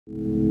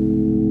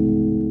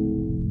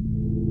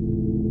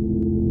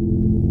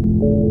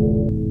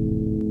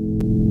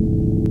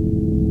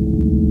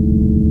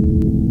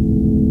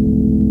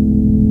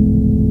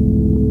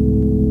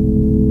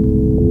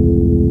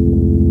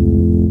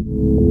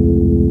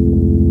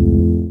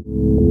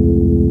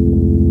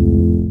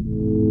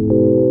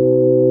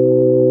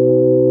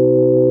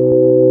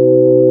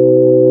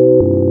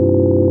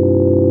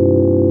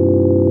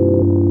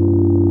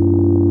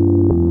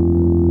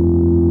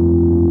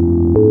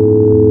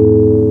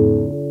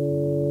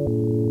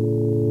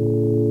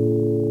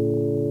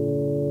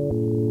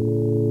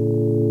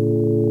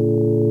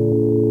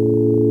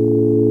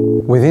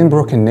Within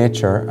broken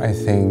nature, I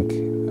think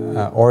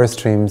Ore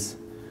Streams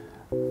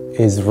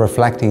is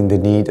reflecting the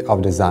need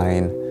of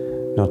design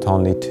not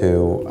only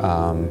to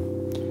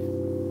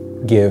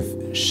give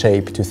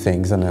shape to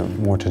things on a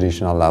more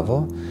traditional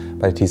level,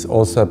 but it is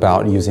also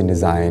about using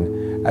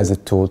design as a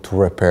tool to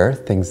repair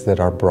things that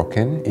are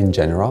broken in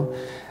general.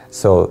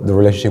 So the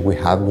relationship we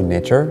have with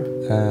nature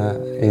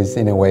is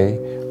in a way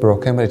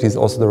broken, but it is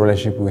also the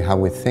relationship we have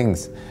with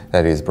things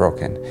that is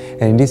broken.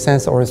 And in this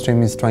sense, Ore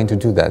Stream is trying to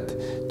do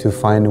that, to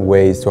find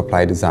ways to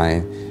apply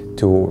design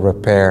to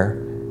repair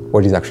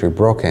what is actually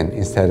broken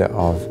instead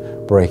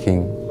of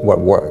breaking what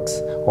works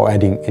or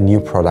adding a new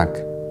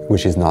product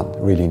which is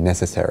not really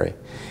necessary.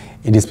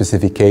 In this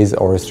specific case,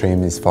 Ore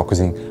Stream is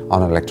focusing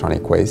on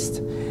electronic waste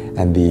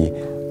and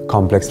the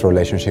complex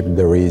relationship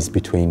there is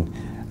between,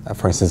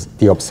 for instance,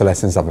 the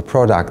obsolescence of a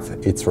product,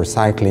 its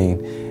recycling,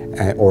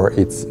 or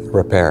its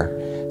repair.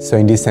 So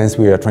in this sense,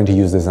 we are trying to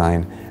use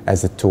design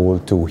as a tool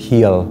to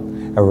heal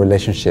a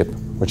relationship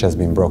which has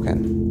been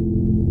broken.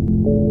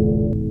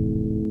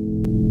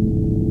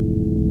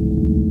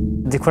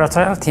 The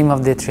curatorial team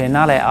of the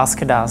Triennale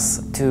asked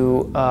us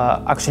to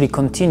actually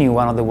continue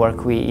one of the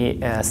work we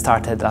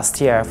started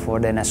last year for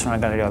the National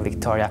Gallery of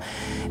Victoria.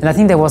 And I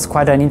think that was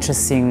quite an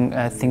interesting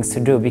thing to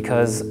do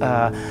because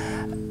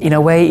in a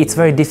way, it's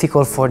very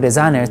difficult for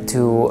designers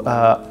to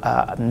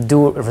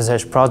do a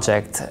research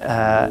project.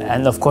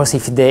 And of course,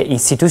 if the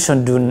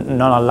institution do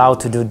not allow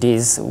to do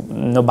this,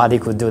 nobody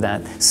could do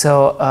that.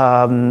 So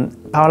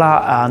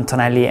Paola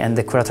Antonelli and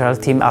the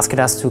curatorial team asked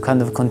us to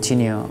kind of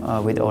continue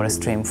with Ore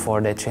Stream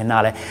for the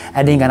Triennale,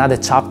 adding another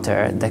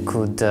chapter that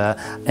could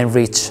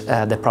enrich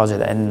the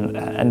project.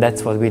 And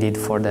that's what we did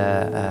for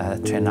the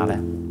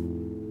Triennale.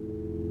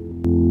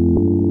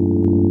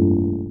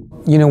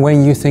 You know,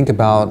 when you think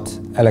about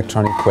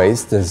electronic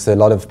waste, there's a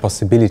lot of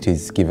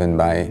possibilities given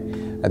by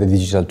the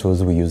digital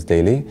tools we use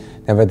daily.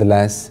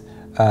 Nevertheless,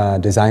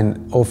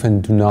 design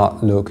often do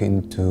not look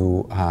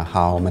into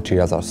how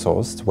materials are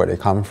sourced, where they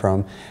come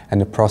from,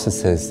 and the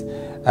processes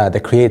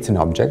that creates an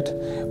object,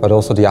 but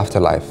also the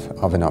afterlife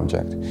of an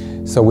object.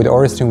 So with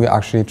Ore Stream, we're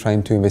actually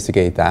trying to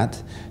investigate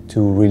that,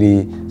 to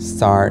really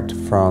start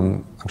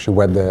from actually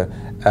where the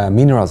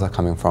minerals are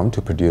coming from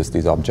to produce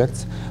these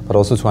objects, but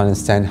also to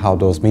understand how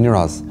those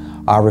minerals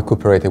are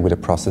recuperated with the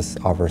process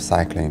of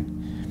recycling.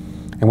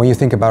 And when you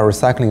think about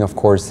recycling, of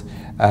course,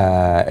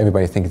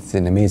 everybody thinks it's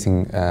an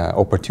amazing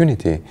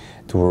opportunity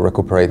to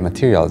recuperate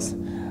materials.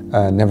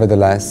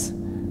 Nevertheless,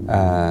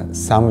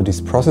 some of these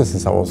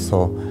processes are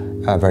also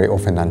very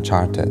often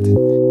uncharted.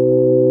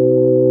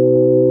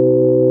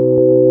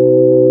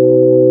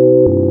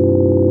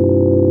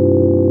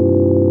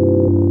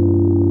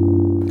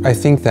 I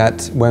think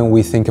that when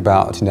we think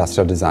about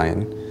industrial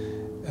design,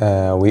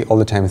 we all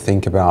the time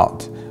think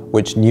about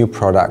which new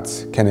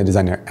products can a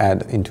designer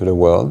add into the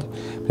world.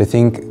 But I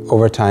think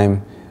over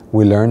time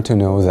we learn to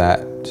know that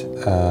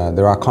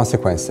there are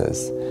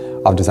consequences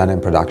of design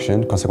and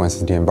production, consequences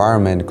to the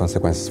environment,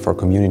 consequences for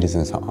communities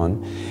and so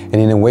on. And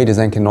in a way,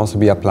 design can also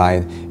be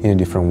applied in a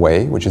different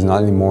way, which is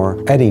not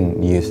anymore adding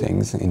new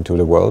things into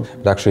the world,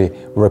 but actually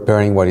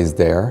repairing what is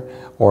there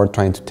or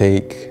trying to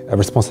take a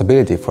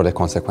responsibility for the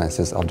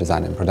consequences of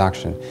design and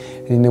production.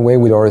 And in a way,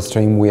 with Ore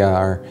Stream, we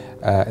are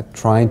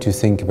trying to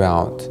think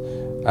about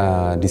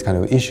these kind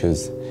of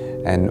issues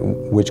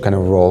and which kind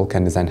of role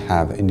can design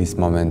have in this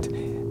moment,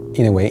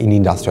 in a way, in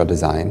industrial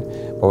design,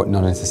 but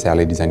not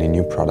necessarily designing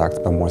new products,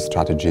 but more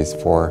strategies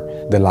for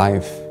the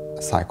life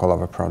cycle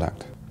of a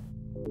product.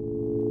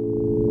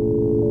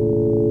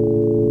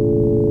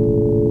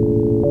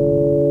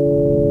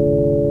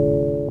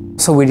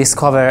 So we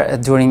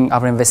discovered during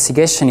our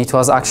investigation, it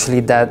was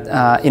actually that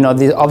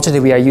the objects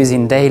that we are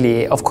using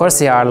daily, of course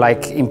they are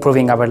like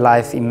improving our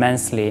life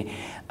immensely,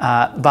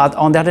 but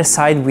on the other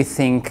side we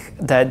think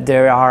that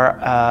there are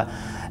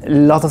a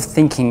lot of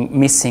thinking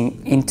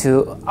missing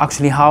into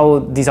actually how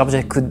this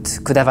object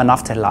could have an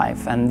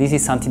afterlife, and this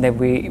is something that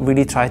we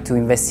really try to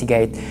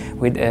investigate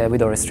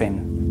with Ore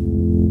Stream.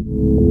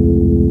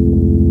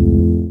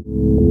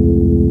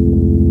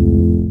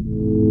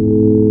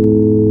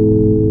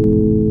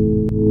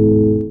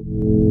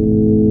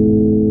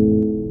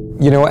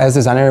 You know, as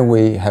designer,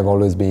 we have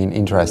always been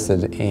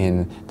interested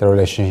in the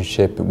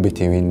relationship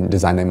between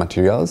design and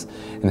materials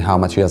and how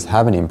materials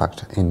have an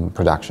impact in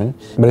production.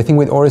 But I think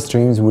with Ore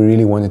Streams, we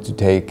really wanted to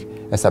take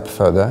a step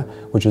further,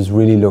 which was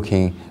really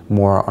looking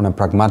more on a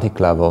pragmatic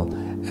level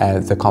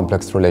at the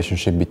complex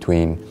relationship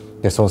between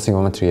the sourcing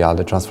of material,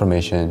 the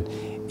transformation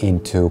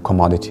into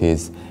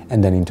commodities,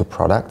 and then into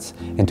products,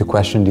 and to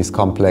question this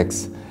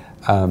complex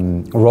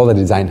role that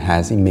design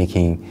has in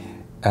making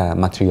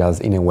materials,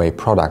 in a way,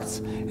 products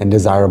and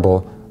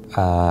desirable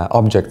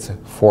objects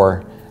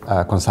for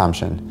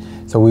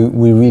consumption. So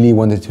we really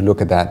wanted to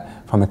look at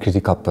that from a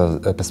critical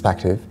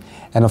perspective.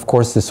 And of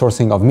course, the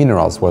sourcing of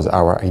minerals was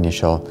our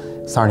initial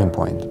starting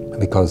point,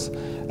 because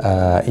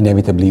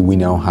inevitably we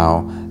know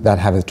how that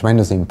has a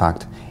tremendous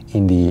impact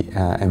in the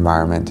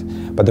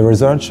environment. But the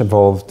research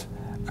evolved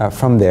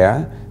from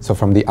there, so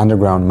from the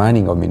underground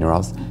mining of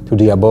minerals to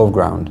the above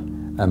ground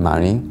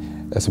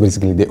mining, so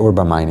basically the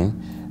urban mining,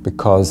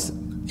 because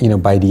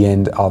by the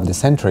end of the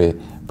century,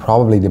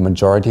 probably the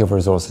majority of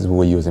resources we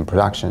will use in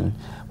production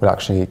will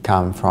actually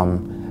come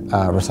from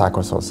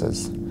recycled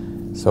sources.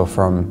 So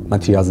from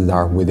materials that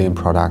are within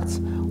products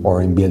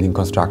or in building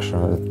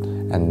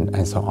construction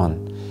and so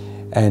on.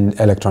 And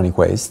electronic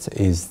waste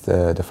is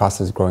the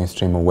fastest growing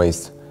stream of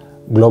waste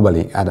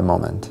globally at the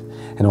moment.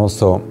 And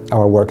also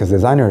our work as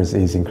designers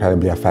is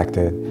incredibly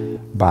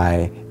affected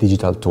by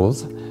digital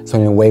tools. So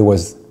in a way it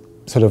was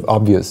sort of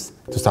obvious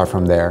to start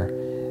from there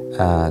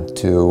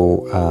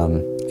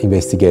to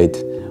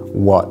investigate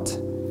what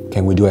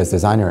can we do as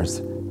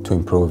designers to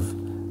improve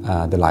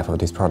the life of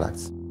these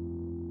products.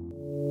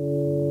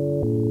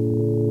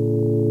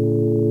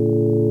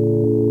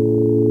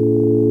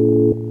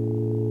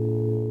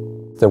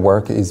 The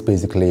work is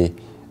basically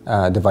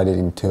divided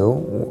in two.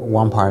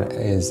 One part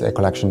is a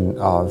collection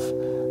of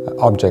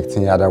objects,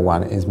 and the other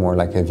one is more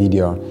like a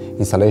video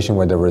installation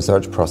where the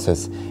research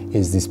process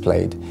is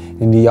displayed.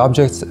 In the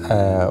objects,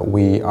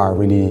 we are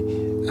really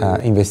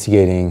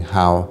investigating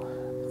how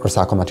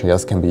recycled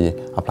materials can be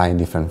applied in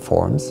different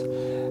forms.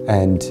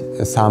 And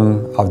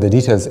some of the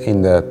details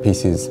in the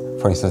pieces,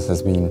 for instance,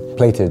 has been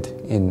plated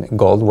in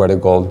gold, where the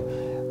gold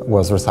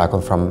was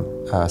recycled from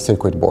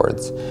circuit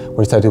boards.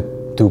 We decided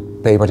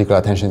to pay particular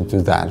attention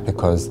to that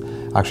because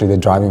actually the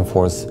driving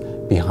force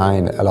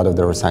behind a lot of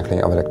the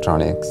recycling of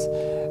electronics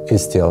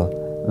is still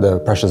the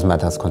precious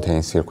metals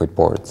containing circuit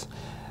boards.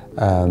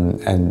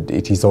 And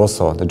it is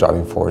also the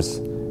driving force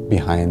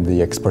behind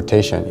the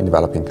exportation in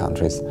developing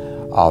countries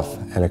of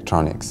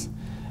electronics.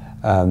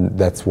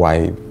 That's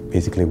why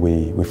basically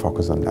we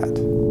focus on that.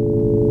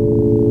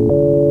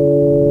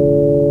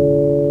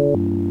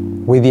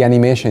 With the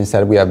animation,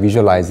 instead, we are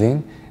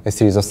visualizing a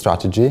series of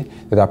strategies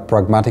that are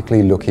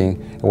pragmatically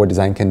looking at what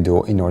design can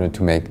do in order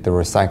to make the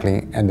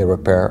recycling and the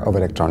repair of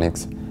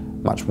electronics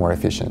much more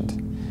efficient.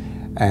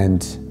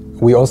 And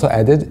we also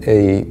added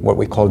what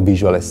we call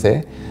visual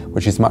essay,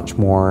 which is much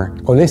more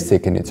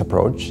holistic in its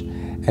approach,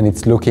 and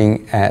it's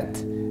looking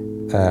at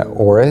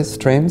ore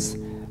streams,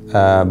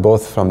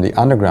 both from the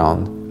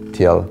underground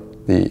till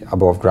the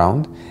above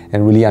ground,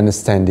 and really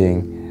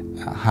understanding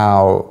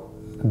how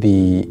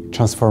the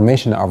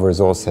transformation of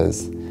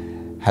resources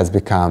has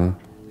become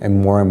a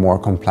more and more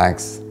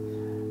complex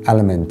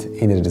element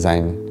in the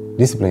design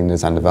discipline,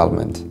 design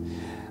development.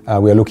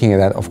 We are looking at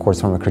that, of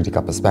course, from a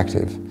critical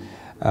perspective.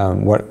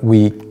 What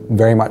we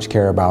very much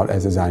care about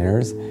as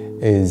designers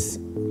is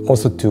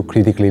also to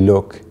critically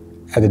look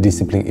at the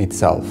discipline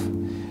itself,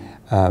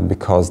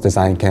 because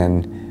design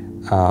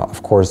can,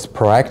 of course,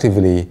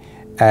 proactively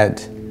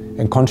add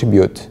and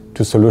contribute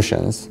to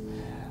solutions,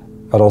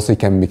 but also it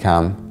can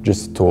become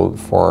just a tool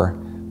for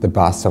the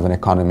bust of an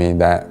economy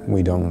that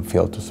we don't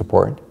feel to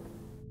support.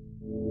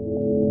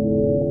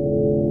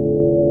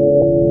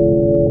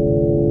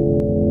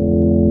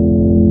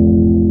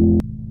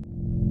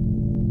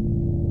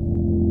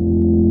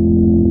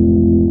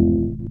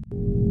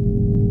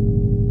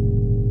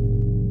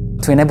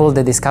 To enable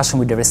the discussion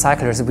with the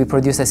recyclers, we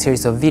produced a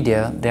series of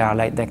videos. They are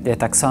like the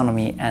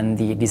taxonomy and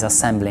the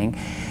disassembling.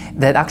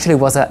 That actually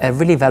was a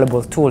really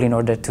valuable tool in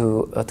order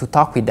to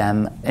talk with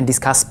them and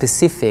discuss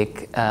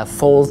specific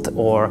fault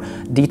or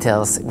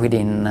details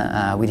within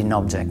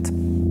object.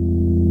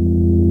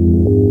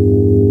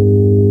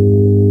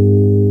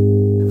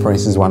 For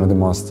instance, one of the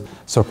most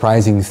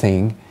surprising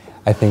thing,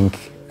 I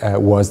think,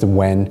 was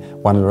when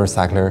one of the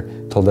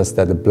recyclers told us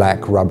that the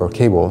black rubber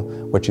cable,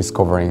 which is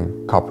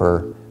covering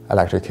copper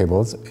electric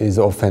cables, is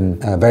often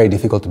very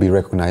difficult to be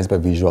recognized by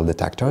visual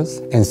detectors.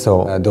 And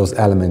so those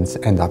elements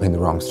end up in the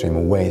wrong stream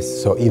of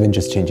waste. So even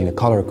just changing the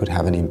color could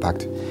have an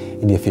impact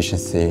in the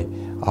efficiency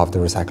of the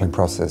recycling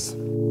process.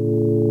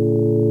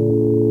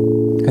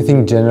 I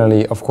think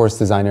generally, of course,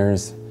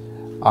 designers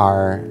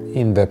are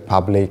in the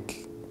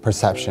public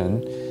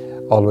perception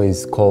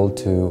always called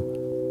to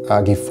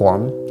give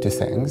form to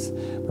things.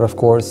 But of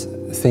course,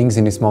 things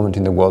in this moment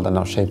in the world are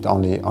not shaped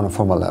only on a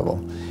formal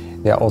level.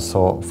 They are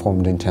also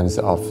formed in terms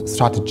of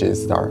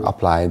strategies that are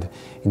applied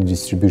in the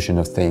distribution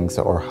of things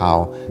or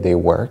how they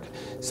work.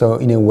 So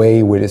in a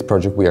way, with this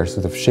project, we are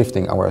sort of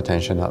shifting our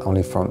attention not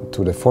only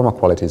to the formal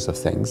qualities of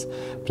things,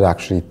 but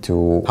actually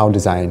to how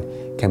design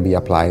can be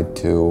applied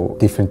to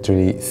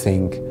differently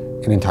think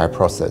an entire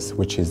process,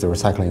 which is the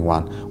recycling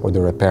one or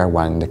the repair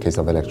one in the case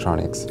of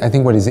electronics. I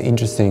think what is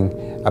interesting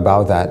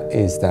about that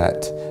is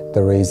that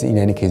there is, in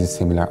any case, a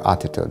similar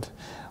attitude.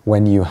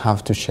 when you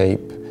have to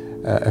shape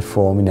a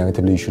form,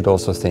 inevitably you should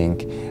also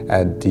think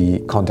at the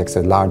context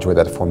at large where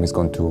that form is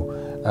going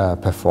to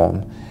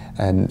perform.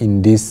 And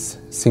in this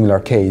similar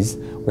case,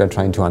 we are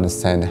trying to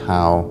understand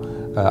how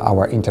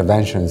our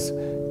interventions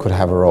could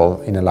have a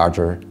role in a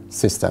larger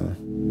system.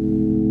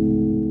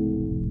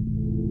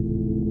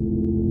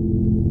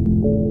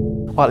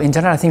 Well, in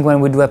general, I think when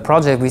we do a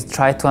project, we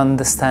try to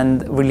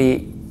understand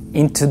really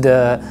into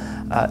the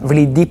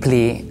really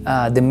deeply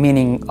the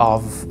meaning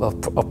of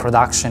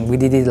production. We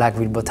did it like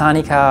with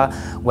Botanica,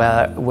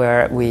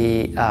 where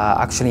we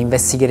actually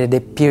investigated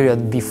the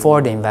period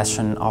before the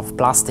invention of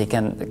plastic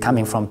and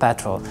coming from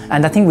petrol.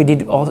 And I think we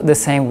did all the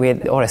same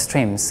with ore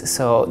streams.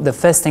 So the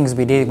first things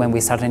we did when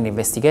we started the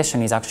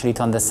investigation is actually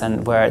to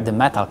understand where the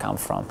metal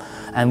comes from.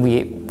 And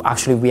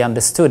we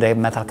understood that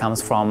metal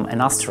comes from an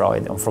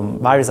asteroid, or from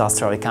various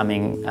asteroids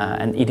coming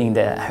and eating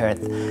the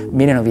Earth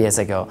millions of years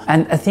ago.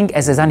 And I think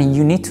as a designer,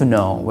 you need to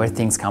know where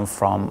things come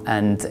from,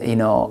 and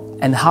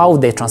and how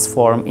they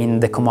transform in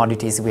the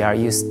commodities we are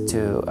used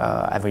to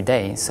every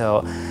day.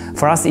 So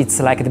for us, it's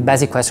like the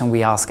basic question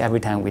we ask every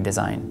time we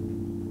design.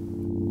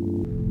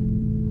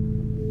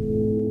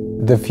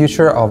 The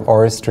future of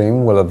ore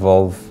stream will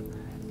evolve,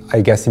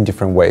 I guess, in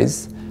different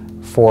ways.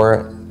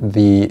 For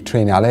the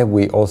Triennale,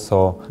 we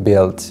also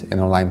built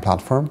an online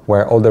platform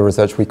where all the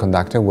research we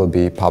conducted will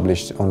be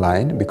published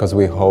online, because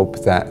we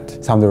hope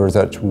that some of the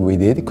research we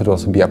did could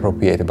also be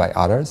appropriated by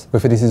others.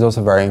 But this is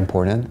also very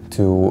important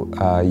to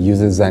use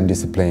the design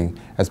discipline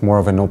as more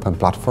of an open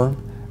platform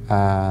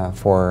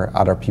for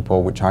other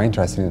people which are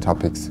interested in the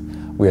topics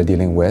we are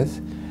dealing with.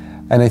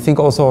 And I think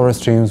also our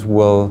streams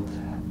will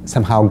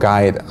somehow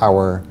guide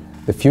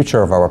the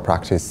future of our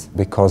practice,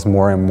 because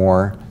more and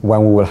more,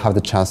 when we will have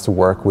the chance to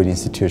work with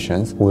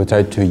institutions, we will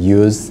try to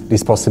use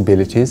these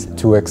possibilities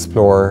to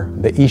explore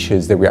the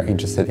issues that we are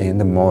interested in,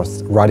 the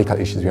most radical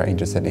issues we are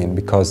interested in,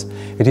 because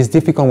it is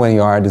difficult when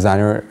you are a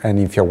designer and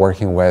if you're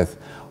working with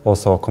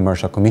also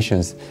commercial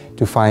commissions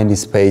to find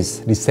this space,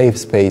 this safe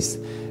space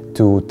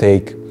to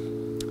take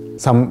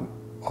some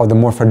of the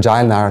more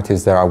fragile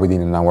narratives that are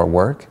within our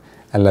work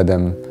and let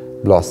them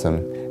blossom.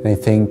 And I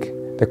think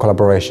the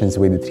collaborations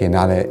with the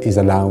Triennale is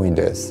allowing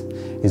this,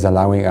 is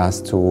allowing us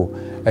to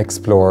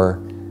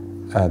explore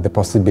the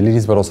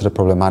possibilities but also the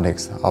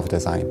problematics of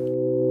design.